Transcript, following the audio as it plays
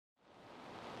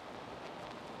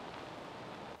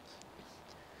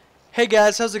Hey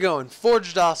guys, how's it going?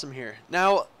 Forged Awesome here.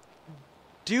 Now,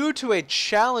 due to a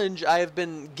challenge I have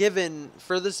been given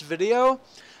for this video,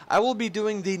 I will be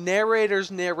doing the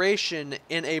narrator's narration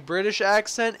in a British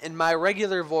accent and my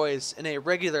regular voice in a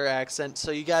regular accent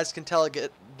so you guys can tell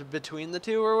it between the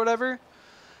two or whatever.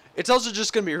 It's also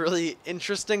just going to be really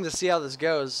interesting to see how this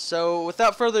goes. So,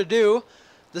 without further ado,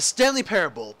 the Stanley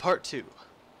Parable, Part 2.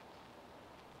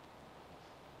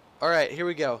 Alright, here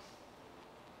we go.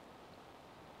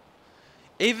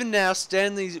 Even now,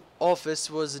 Stanley's office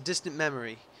was a distant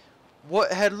memory.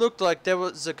 What had looked like there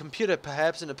was a computer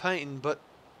perhaps in a painting, but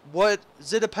was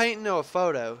it a painting or a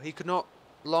photo? He could not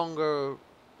longer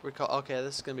recall. Okay,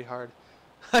 this is going to be hard.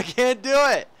 I can't do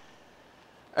it!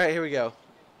 Alright, here we go.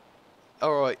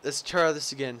 Alright, let's try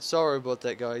this again. Sorry about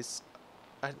that, guys.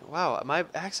 Wow, my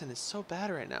accent is so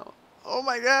bad right now. Oh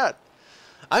my god!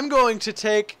 I'm going to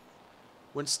take...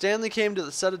 When Stanley came to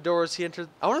the set of doors, he entered...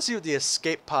 I want to see what the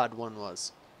escape pod one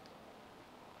was.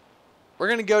 We're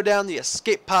going to go down the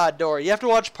escape pod door. You have to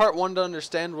watch part 1 to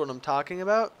understand what I'm talking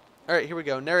about. Alright, here we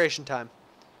go. Narration time.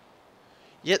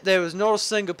 Yet there was not a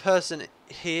single person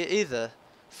here either.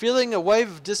 Feeling a wave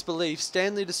of disbelief,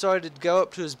 Stanley decided to go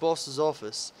up to his boss's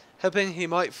office, hoping he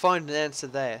might find an answer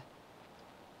there.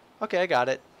 Okay, I got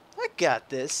it. I got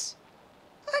this.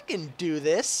 I can do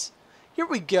this. Here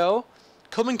we go.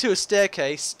 Coming to a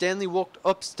staircase, Stanley walked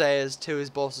upstairs to his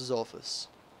boss's office.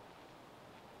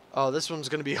 Oh, this one's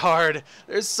going to be hard.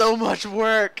 There's so much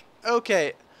work.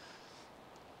 Okay.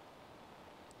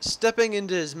 Stepping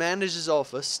into his manager's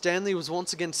office, Stanley was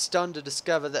once again stunned to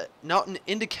discover that not an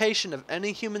indication of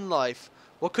any human life.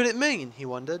 What could it mean, he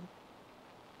wondered.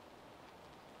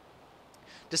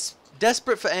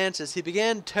 Desperate for answers, he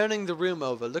began turning the room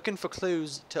over, looking for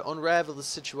clues to unravel the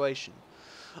situation.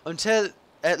 Until...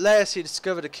 At last he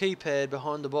discovered a keypad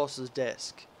behind the boss's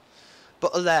desk.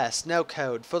 But alas, no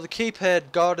code, for the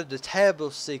keypad guarded a terrible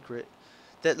secret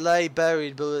that lay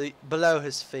buried below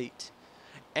his feet.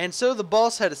 And so the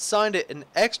boss had assigned it an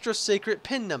extra secret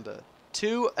PIN number,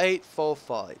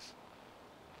 2845.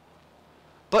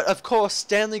 But of course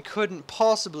Stanley couldn't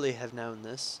possibly have known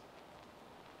this.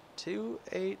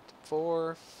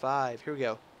 2845, here we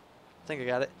go. I think I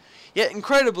got it. Yet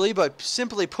incredibly, by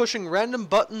simply pushing random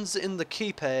buttons in the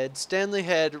keypad, Stanley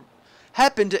had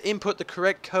happened to input the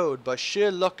correct code by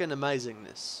sheer luck and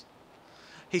amazingness.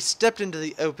 He stepped into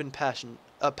the open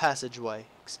passageway.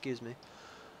 Excuse me.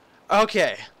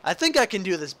 Okay, I think I can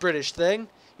do this British thing,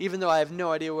 even though I have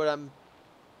no idea what I'm...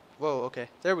 Whoa, okay,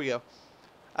 there we go.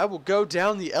 I will go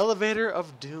down the elevator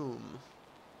of doom.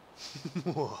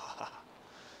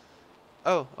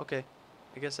 Oh, okay.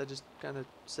 I guess I just kind of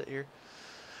sit here.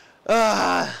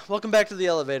 Welcome back to the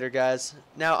elevator, guys.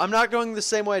 Now, I'm not going the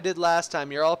same way I did last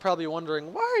time. You're all probably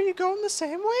wondering, why are you going the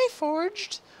same way,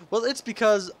 Forged? Well, it's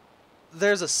because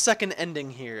there's a second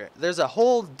ending here. There's a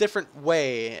whole different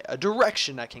way, a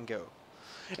direction I can go.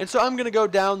 And so I'm going to go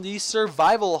down the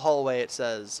survival hallway, it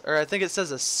says. Or I think it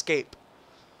says escape.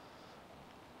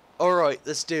 Alright,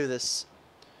 let's do this.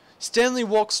 Stanley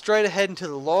walked straight ahead into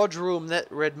the large room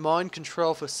that read Mind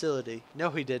Control Facility. No,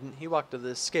 he didn't. He walked to the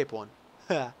escape one.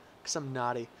 Ha, because I'm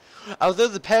naughty. Although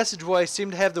the passageway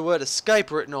seemed to have the word escape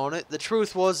written on it, the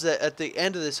truth was that at the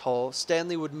end of this hall,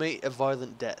 Stanley would meet a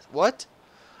violent death. What?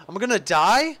 I'm gonna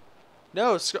die?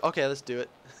 No, okay, let's do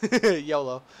it.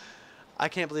 YOLO. I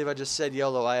can't believe I just said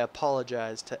YOLO. I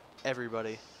apologize to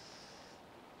everybody.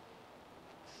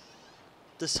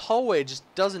 This hallway just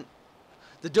doesn't...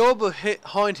 The door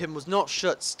behind him was not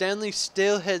shut. Stanley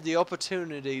still had the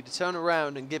opportunity to turn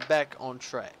around and get back on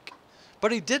track.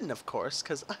 But he didn't, of course,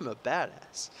 because I'm a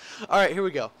badass. Alright, here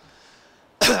we go.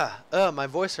 My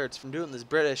voice hurts from doing this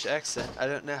British accent. I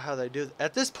don't know how they do that.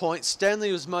 At this point,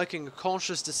 Stanley was making a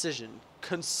conscious decision,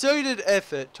 concerted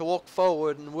effort to walk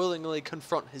forward and willingly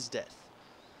confront his death.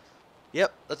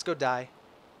 Yep, let's go die.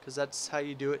 Because that's how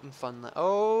you do it in fun.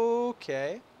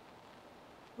 Okay.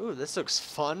 Ooh, this looks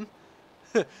fun.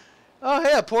 Oh,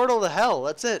 hey, a portal to hell.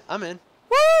 That's it. I'm in.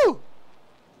 Woo!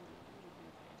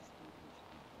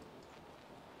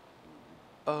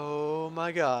 Oh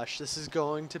my gosh, this is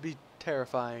going to be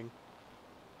terrifying.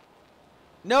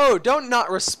 No, don't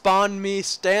not respond me,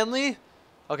 Stanley.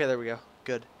 Okay, there we go.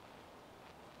 Good.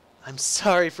 I'm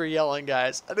sorry for yelling,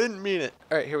 guys. I didn't mean it.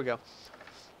 Alright, here we go.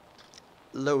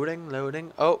 Loading,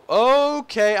 loading. Oh,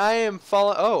 okay, I am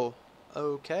following. Oh,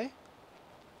 okay.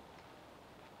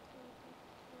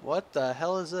 What the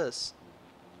hell is this?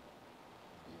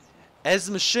 As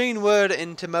the machine whirred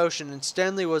into motion and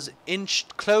Stanley was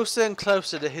inched closer and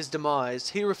closer to his demise,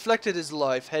 he reflected his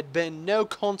life had been no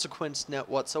consequence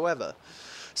whatsoever.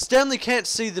 Stanley can't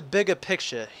see the bigger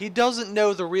picture. He doesn't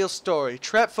know the real story,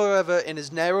 trapped forever in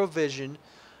his narrow vision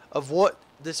of what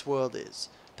this world is.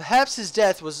 Perhaps his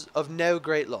death was of no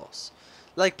great loss,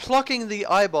 like plucking the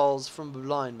eyeballs from a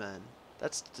blind man.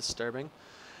 That's disturbing.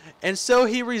 And so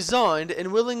he resigned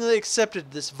and willingly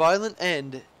accepted this violent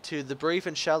end to the brief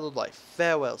and shallow life.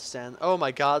 Farewell, Stan. Oh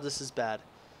my god, this is bad.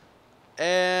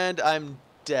 And I'm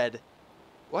dead.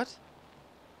 What?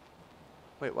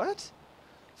 Wait, what?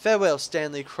 Farewell,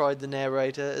 Stanley, cried the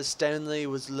narrator, as Stanley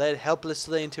was led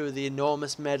helplessly into the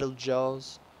enormous metal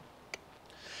jaws.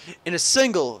 In a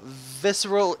single,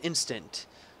 visceral instant,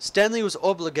 Stanley was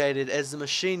obliterated as the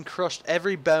machine crushed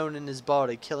every bone in his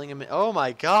body, killing him. Oh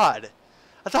my god!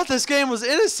 I thought this game was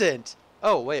innocent!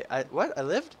 Oh, wait, what? I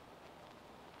lived?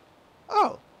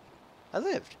 Oh, I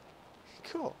lived.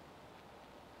 Cool.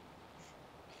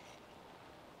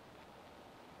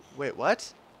 Wait,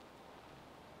 what?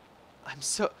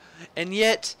 And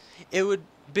yet, it would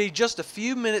be just a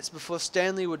few minutes before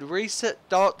Stanley would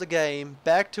restart the game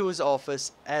back to his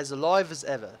office as alive as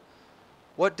ever.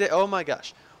 Oh my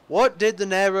gosh. What did the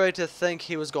narrator think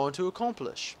he was going to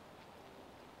accomplish?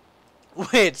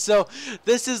 Wait, so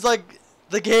this is like,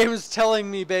 the game is telling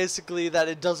me basically that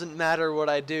it doesn't matter what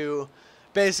I do.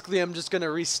 Basically, I'm just going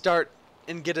to restart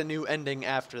and get a new ending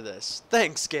after this.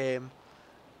 Thanks, game.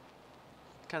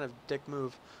 Kind of dick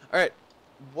move. Alright.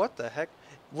 What the heck?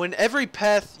 When every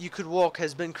path you could walk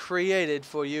has been created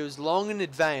for you as long in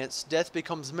advance, death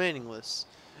becomes meaningless,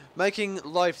 making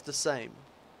life the same.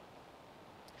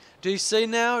 Do you see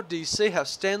now? Do you see how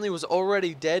Stanley was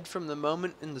already dead from the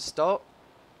moment in the start?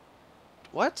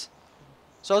 What?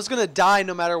 So I was gonna die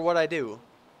no matter what I do.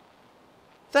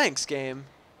 Thanks, game.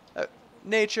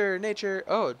 Nature.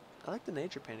 Oh, I like the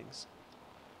nature paintings.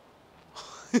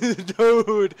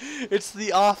 Dude, it's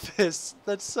The Office.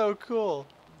 That's so cool.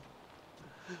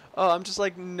 Oh, I'm just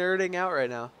like nerding out right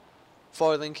now.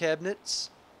 Filing cabinets.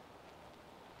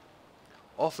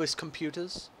 Office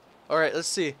computers. Alright, let's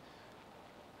see.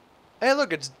 Hey,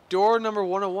 look, it's door number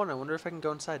 101. I wonder if I can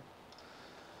go inside.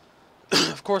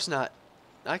 Of course not.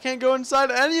 I can't go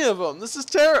inside any of them. This is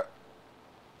terrible.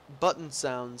 Button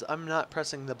sounds. I'm not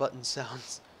pressing the button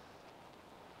sounds.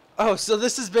 Oh, so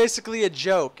this is basically a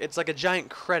joke. It's like a giant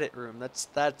credit room.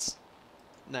 That's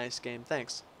nice game.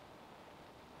 Thanks.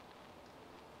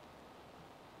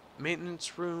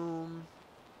 Maintenance room.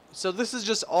 So this is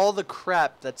just all the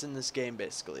crap that's in this game,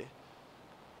 basically.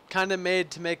 Kind of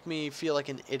made to make me feel like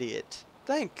an idiot.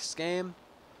 Thanks, game.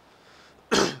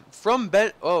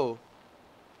 Oh,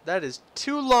 that is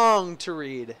too long to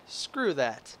read. Screw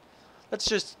that. Let's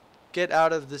just get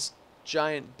out of this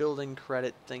giant building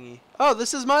credit thingy. Oh,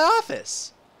 this is my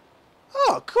office.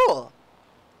 Oh, cool.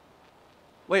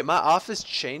 Wait, my office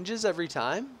changes every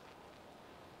time?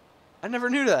 I never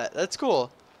knew that. That's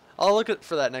cool. I'll look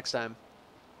for that next time.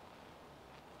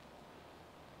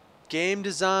 Game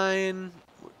design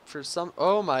for some.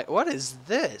 Oh my, what is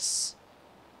this?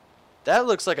 That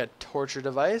looks like a torture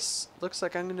device. Looks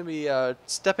like I'm going to be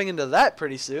stepping into that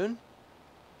pretty soon.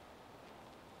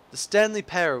 The Stanley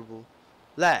Parable.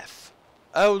 Laugh.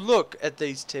 Oh, look at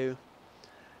these two.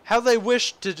 How they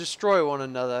wish to destroy one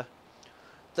another.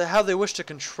 How they wish to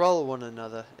control one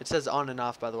another. It says on and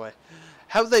off, by the way.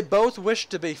 How they both wish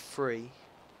to be free.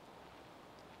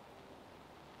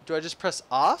 Do I just press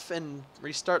off and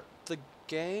restart the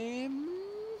game?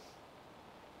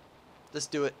 Let's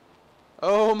do it.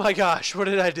 Oh my gosh, what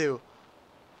did I do?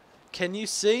 Can you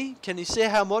see? Can you see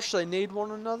how much they need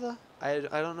one another? I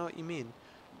don't know what you mean.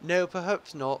 No,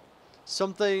 perhaps not.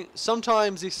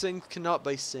 Sometimes these things cannot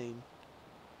be seen.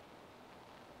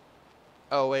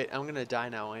 Oh wait, I'm gonna die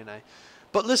now, ain't I?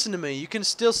 But listen to me, you can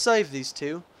still save these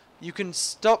two. You can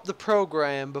stop the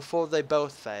program before they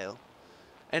both fail.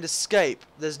 And escape.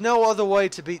 There's no other way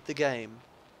to beat the game.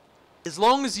 As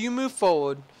long as you move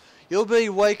forward, you'll be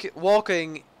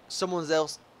walking someone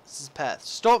else's path.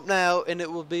 Stop now and it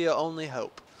will be your only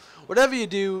hope. Whatever you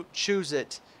do, choose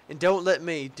it. And don't let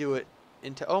me do it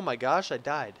into... Oh my gosh, I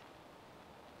died.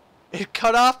 It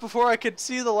cut off before I could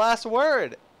see the last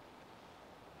word.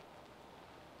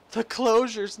 The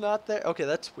closure's not there. Okay,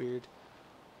 that's weird.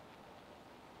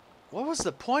 What was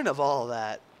the point of all of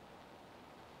that?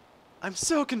 I'm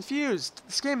so confused.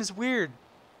 This game is weird.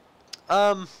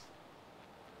 By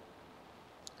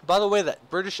the way, that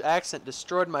British accent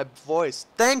destroyed my voice.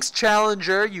 Thanks,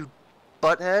 Challenger, you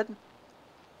butthead.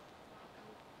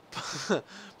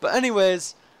 But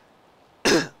anyways,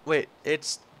 wait,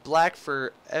 it's black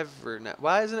forever now.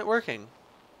 Why isn't it working?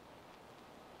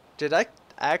 Did I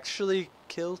actually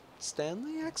kill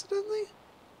Stanley accidentally?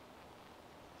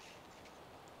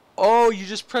 Oh, you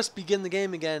just press begin the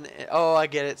game again. Oh, I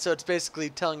get it. So it's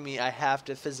basically telling me I have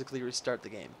to physically restart the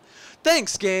game.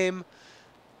 Thanks, game.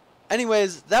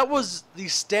 Anyways, that was the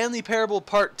Stanley Parable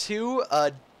Part 2.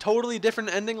 A totally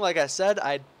different ending, like I said.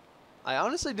 I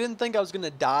honestly didn't think I was going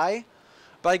to die.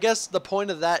 But I guess the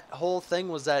point of that whole thing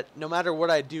was that no matter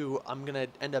what I do, I'm going to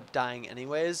end up dying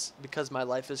anyways because my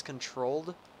life is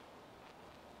controlled.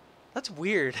 That's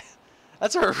weird.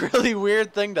 That's a really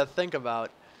weird thing to think about.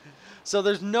 So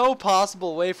there's no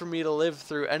possible way for me to live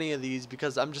through any of these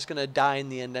because I'm just going to die in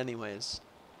the end anyways.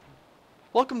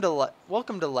 Welcome to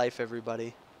life,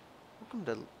 everybody.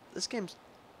 This game's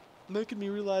making me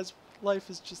realize life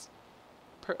is just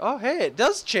oh, hey, it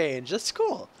does change. That's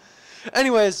cool.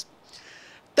 Anyways,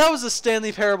 that was the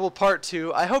Stanley Parable Part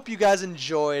 2. I hope you guys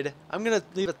enjoyed. I'm going to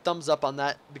leave a thumbs up on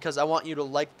that because I want you to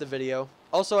like the video.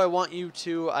 Also, I want you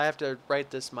to, I have to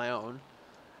write this my own.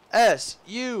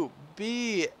 SUBSCRIBE.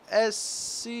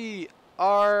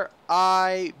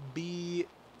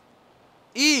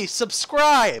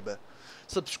 Subscribe.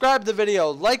 Subscribe the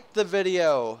video. Like the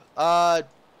video.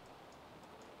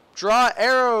 Draw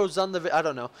arrows on the I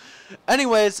don't know.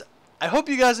 Anyways, I hope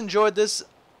you guys enjoyed this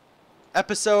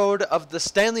episode of the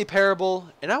Stanley Parable,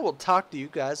 and I will talk to you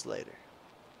guys later.